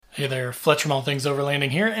Hey there, Fletcher from All Things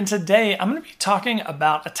Overlanding here, and today I'm going to be talking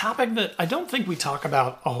about a topic that I don't think we talk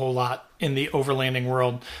about a whole lot in the overlanding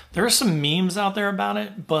world. There are some memes out there about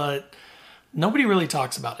it, but nobody really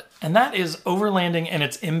talks about it, and that is overlanding and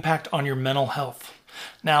its impact on your mental health.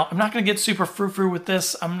 Now, I'm not going to get super frou-frou with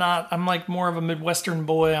this. I'm like more of a Midwestern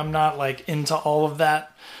boy. I'm not like into all of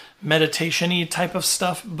that meditation-y type of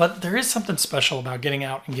stuff, but there is something special about getting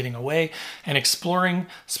out and getting away and exploring,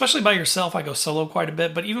 especially by yourself. I go solo quite a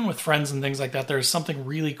bit, but even with friends and things like that, there's something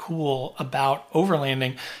really cool about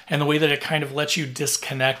overlanding and the way that it kind of lets you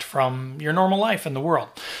disconnect from your normal life and the world.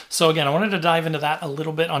 So again, I wanted to dive into that a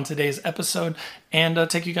little bit on today's episode and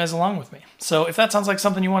take you guys along with me. So if that sounds like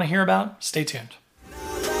something you want to hear about, stay tuned.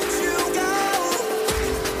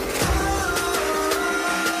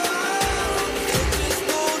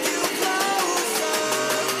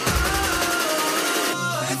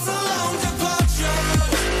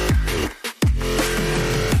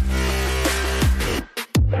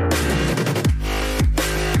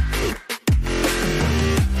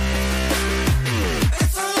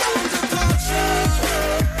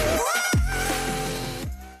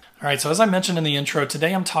 All right, so as I mentioned in the intro,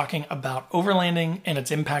 today I'm talking about overlanding and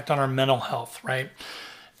its impact on our mental health, right?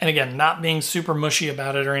 And again, not being super mushy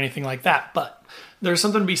about it or anything like that, but there's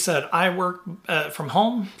something to be said. I work from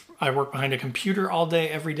home. I work behind a computer all day,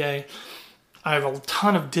 every day. I have a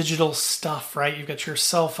ton of digital stuff, right? You've got your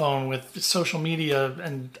cell phone with social media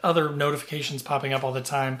and other notifications popping up all the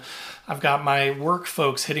time. I've got my work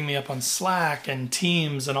folks hitting me up on Slack and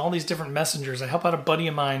Teams and all these different messengers. I help out a buddy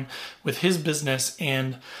of mine with his business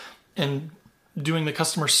and doing the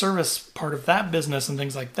customer service part of that business and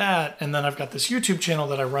things like that. And then I've got this YouTube channel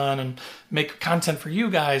that I run and make content for you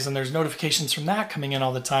guys, and there's notifications from that coming in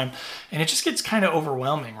all the time. And it just gets kind of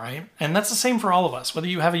overwhelming, right? And that's the same for all of us, whether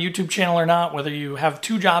you have a YouTube channel or not, whether you have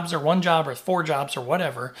 2 jobs or 1 job or 4 jobs or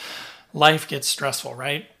whatever, life gets stressful,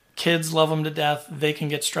 right? Kids love them to death. They can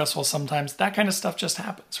get stressful sometimes. That kind of stuff just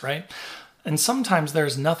happens, right? And sometimes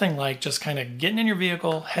there's nothing like just kind of getting in your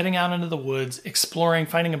vehicle, heading out into the woods, exploring,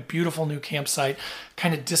 finding a beautiful new campsite,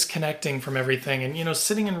 kind of disconnecting from everything and,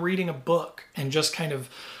 sitting and reading a book and just kind of,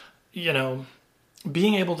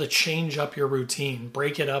 being able to change up your routine,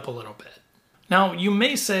 break it up a little bit. Now, you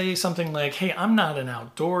may say something like, hey, I'm not an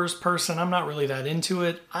outdoors person. I'm not really that into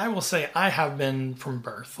it. I will say I have been from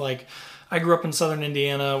birth. Like, I grew up in southern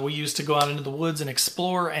Indiana. We used to go out into the woods and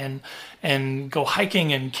explore and go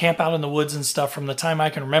hiking and camp out in the woods and stuff from the time I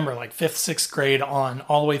can remember, like 5th, 6th grade on,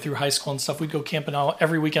 all the way through high school and stuff. We'd go camping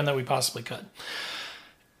every weekend that we possibly could.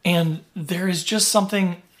 And there is just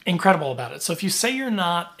something incredible about it. So if you say you're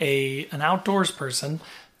not an outdoors person,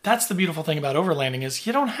 that's the beautiful thing about overlanding is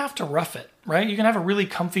you don't have to rough it, right? You can have a really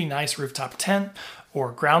comfy, nice rooftop tent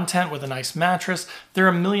or ground tent with a nice mattress. There are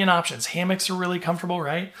a million options. Hammocks are really comfortable,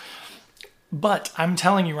 right? But I'm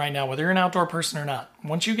telling you right now, whether you're an outdoor person or not,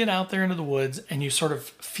 once you get out there into the woods and you sort of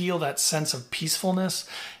feel that sense of peacefulness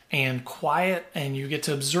and quiet, and you get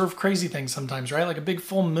to observe crazy things sometimes, right? Like a big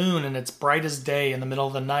full moon and it's bright as day in the middle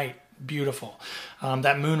of the night. Beautiful.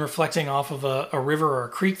 That moon reflecting off of a river or a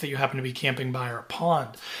creek that you happen to be camping by or a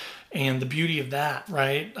pond. And the beauty of that,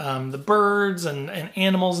 right? The birds and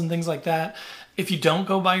animals and things like that. If you don't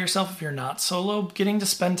go by yourself, if you're not solo, getting to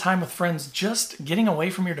spend time with friends, just getting away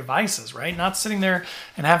from your devices, right? Not sitting there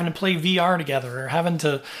and having to play VR together or having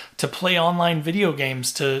to play online video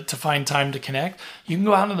games to find time to connect. You can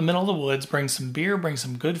go out into the middle of the woods, bring some beer, bring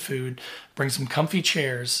some good food, bring some comfy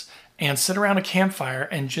chairs, and sit around a campfire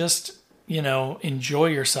and just enjoy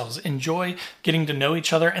yourselves, enjoy getting to know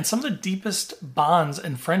each other. And some of the deepest bonds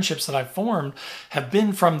and friendships that I've formed have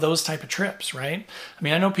been from those type of trips, right? I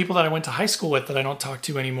mean, I know people that I went to high school with that I don't talk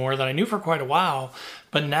to anymore, that I knew for quite a while.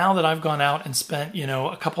 But now that I've gone out and spent,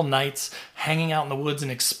 a couple nights hanging out in the woods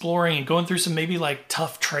and exploring and going through some maybe like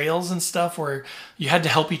tough trails and stuff where you had to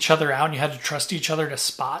help each other out and you had to trust each other to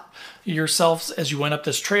spot yourselves as you went up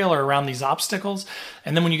this trail or around these obstacles.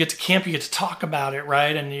 And then when you get to camp, you get to talk about it,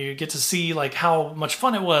 right? And you get to see like how much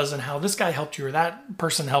fun it was and how this guy helped you or that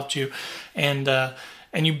person helped you.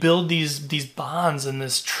 And you build these bonds and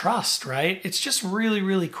this trust, right? It's just really,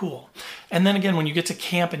 really cool. And then again, when you get to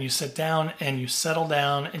camp and you sit down and you settle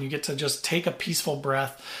down and you get to just take a peaceful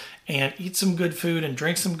breath and eat some good food and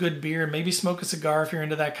drink some good beer, maybe smoke a cigar if you're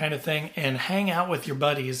into that kind of thing, and hang out with your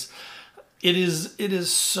buddies, it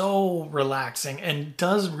is so relaxing and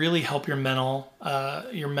does really help your mental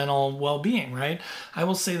well-being, right? I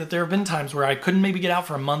will say that there have been times where I couldn't maybe get out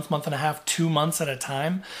for a month and a half, 2 months at a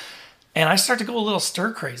time. And I start to go a little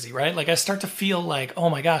stir crazy, right? Like I start to feel like, oh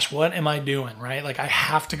my gosh, what am I doing, right? Like I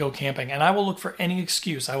have to go camping, and I will look for any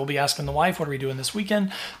excuse. I will be asking the wife, what are we doing this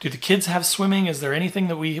weekend? Do the kids have swimming? Is there anything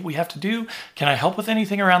that we have to do? Can I help with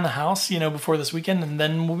anything around the house, before this weekend? And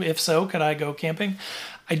then if so, could I go camping?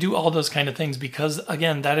 I do all those kind of things because,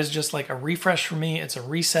 again, that is just like a refresh for me. It's a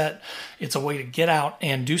reset. It's a way to get out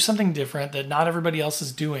and do something different that not everybody else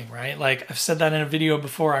is doing, right? Like I've said that in a video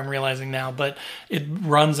before, I'm realizing now, but it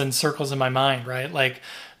runs in circles in my mind, right? Like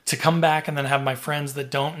to come back and then have my friends that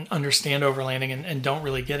don't understand overlanding and don't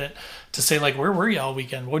really get it to say like, where were you all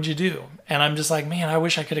weekend? What'd you do? And I'm just like, man, I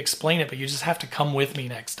wish I could explain it, but you just have to come with me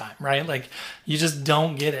next time, right? Like you just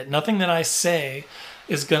don't get it. Nothing that I say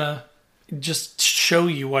is gonna just show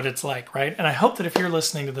you what it's like, right? And I hope that if you're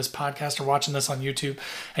listening to this podcast or watching this on YouTube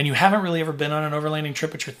and you haven't really ever been on an overlanding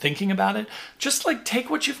trip, but you're thinking about it, just like take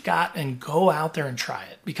what you've got and go out there and try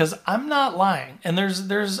it, because I'm not lying. And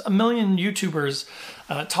there's a million YouTubers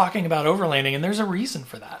talking about overlanding, and there's a reason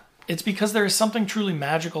for that. It's because there is something truly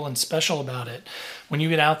magical and special about it when you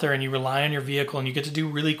get out there and you rely on your vehicle and you get to do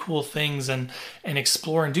really cool things and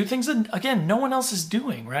explore and do things that, again, no one else is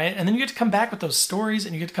doing, right? And then you get to come back with those stories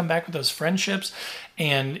and you get to come back with those friendships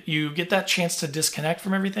and you get that chance to disconnect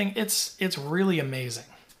from everything. It's really amazing.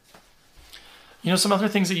 Some other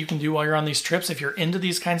things that you can do while you're on these trips, if you're into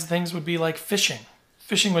these kinds of things, would be like fishing.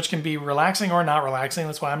 Fishing, which can be relaxing or not relaxing.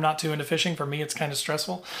 That's why I'm not too into fishing. For me, it's kind of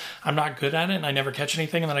stressful. I'm not good at it, and I never catch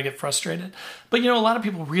anything, and then I get frustrated. But, a lot of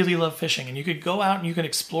people really love fishing, and you could go out and you could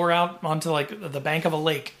explore out onto, like, the bank of a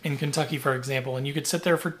lake in Kentucky, for example, and you could sit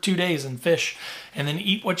there for 2 days and fish, and then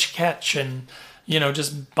eat what you catch, and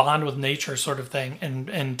just bond with nature sort of thing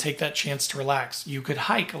and take that chance to relax. You could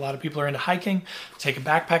hike. A lot of people are into hiking. Take a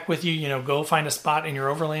backpack with you, go find a spot in your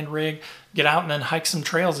overland rig, get out and then hike some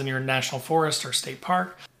trails in your national forest or state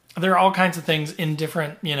park. There are all kinds of things in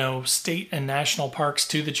different, state and national parks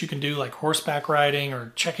too that you can do, like horseback riding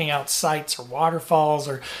or checking out sites or waterfalls,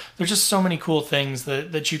 or there's just so many cool things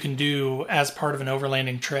that you can do as part of an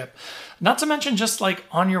overlanding trip. Not to mention just like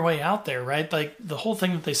on your way out there, right? Like the whole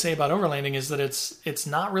thing that they say about overlanding is that it's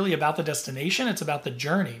not really about the destination, it's about the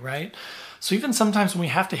journey, right? So even sometimes when we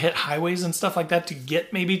have to hit highways and stuff like that to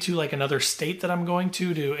get maybe to like another state that I'm going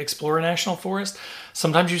to explore a national forest,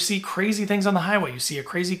 sometimes you see crazy things on the highway. You see a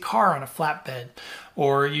crazy car on a flatbed,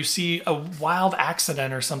 or you see a wild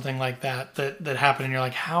accident or something like that happened, and you're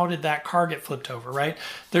like, how did that car get flipped over, right?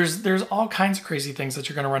 There's all kinds of crazy things that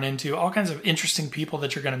you're going to run into, all kinds of interesting people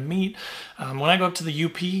that you're going to meet. When I go up to the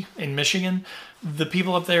UP in Michigan, the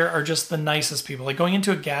people up there are just the nicest people. Like going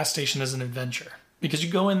into a gas station is an adventure. Because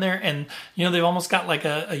you go in there and, they've almost got like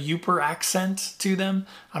a Yooper accent to them.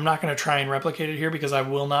 I'm not going to try and replicate it here because I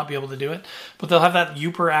will not be able to do it. But they'll have that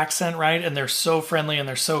Yooper accent, right? And they're so friendly and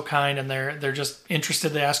they're so kind and they're just interested.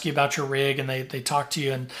 They ask you about your rig and they talk to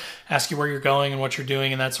you and ask you where you're going and what you're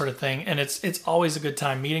doing and that sort of thing. And it's always a good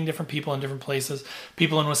time meeting different people in different places.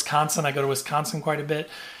 People in Wisconsin, I go to Wisconsin quite a bit.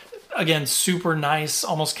 Again, super nice,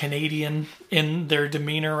 almost Canadian in their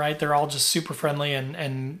demeanor, right? They're all just super friendly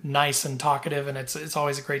and nice and talkative, and it's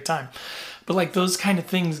always a great time. But like those kind of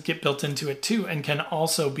things get built into it too, and can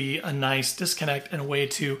also be a nice disconnect and a way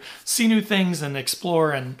to see new things and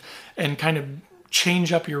explore and kind of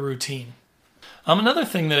change up your routine. Another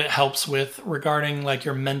thing that it helps with regarding like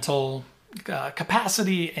your mental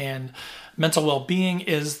capacity and mental well-being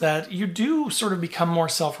is that you do sort of become more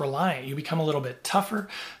self-reliant. You become a little bit tougher.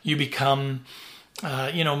 You become,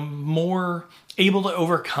 more able to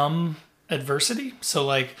overcome adversity. So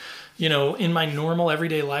like, in my normal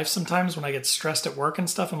everyday life, sometimes when I get stressed at work and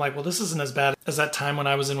stuff, I'm like, well, this isn't as bad as that time when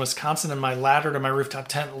I was in Wisconsin and my ladder to my rooftop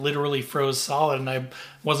tent literally froze solid and I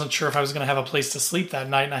wasn't sure if I was going to have a place to sleep that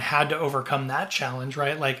night and I had to overcome that challenge,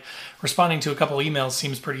 right? Like responding to a couple emails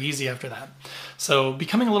seems pretty easy after that. So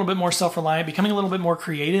becoming a little bit more self-reliant, becoming a little bit more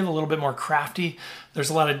creative, a little bit more crafty.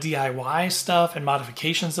 There's a lot of DIY stuff and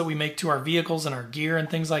modifications that we make to our vehicles and our gear and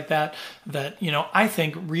things like that, I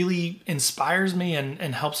think really inspires me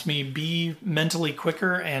and helps me be mentally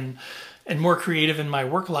quicker and more creative in my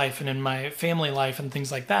work life and in my family life and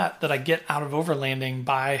things like that I get out of overlanding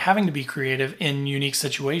by having to be creative in unique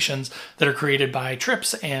situations that are created by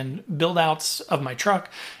trips and build outs of my truck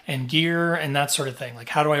and gear and that sort of thing. Like,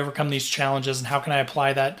 how do I overcome these challenges and how can I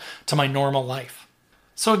apply that to my normal life?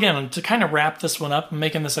 So again, to kind of wrap this one up, I'm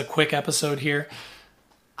making this a quick episode here.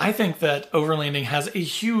 I think that overlanding has a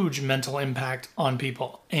huge mental impact on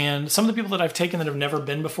people. And some of the people that I've taken that have never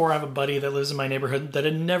been before, I have a buddy that lives in my neighborhood that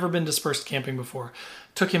had never been dispersed camping before.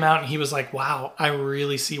 Took him out and he was like, wow, I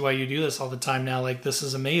really see why you do this all the time now. Like, this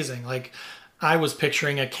is amazing. Like, I was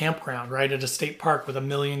picturing a campground, right, at a state park with a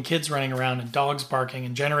million kids running around and dogs barking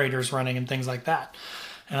and generators running and things like that.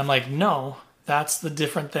 And I'm like, no, that's the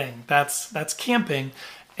different thing. That's camping,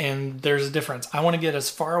 and there's a difference. I want to get as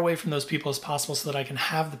far away from those people as possible so that I can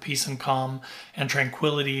have the peace and calm and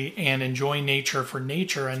tranquility and enjoy nature for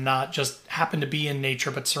nature and not just happen to be in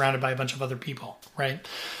nature but surrounded by a bunch of other people, right?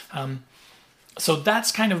 So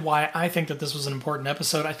that's kind of why I think that this was an important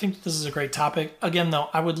episode. I think this is a great topic. Again, though,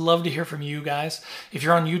 I would love to hear from you guys. If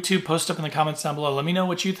you're on YouTube, post up in the comments down below. Let me know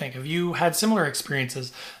what you think. Have you had similar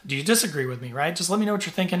experiences? Do you disagree with me, right? Just let me know what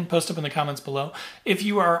you're thinking. Post up in the comments below. If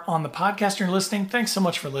you are on the podcast and you're listening, thanks so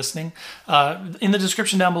much for listening. In the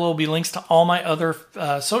description down below will be links to all my other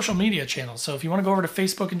social media channels. So if you want to go over to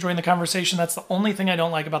Facebook and join the conversation, that's the only thing I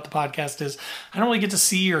don't like about the podcast is I don't really get to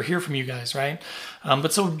see or hear from you guys, right?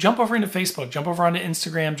 But so jump over into Facebook, jump over onto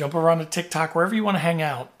Instagram, jump over onto TikTok, wherever you want to hang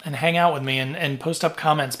out with me and post up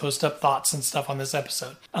comments, post up thoughts and stuff on this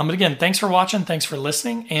episode. But again, thanks for watching, thanks for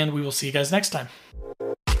listening, and we will see you guys next time.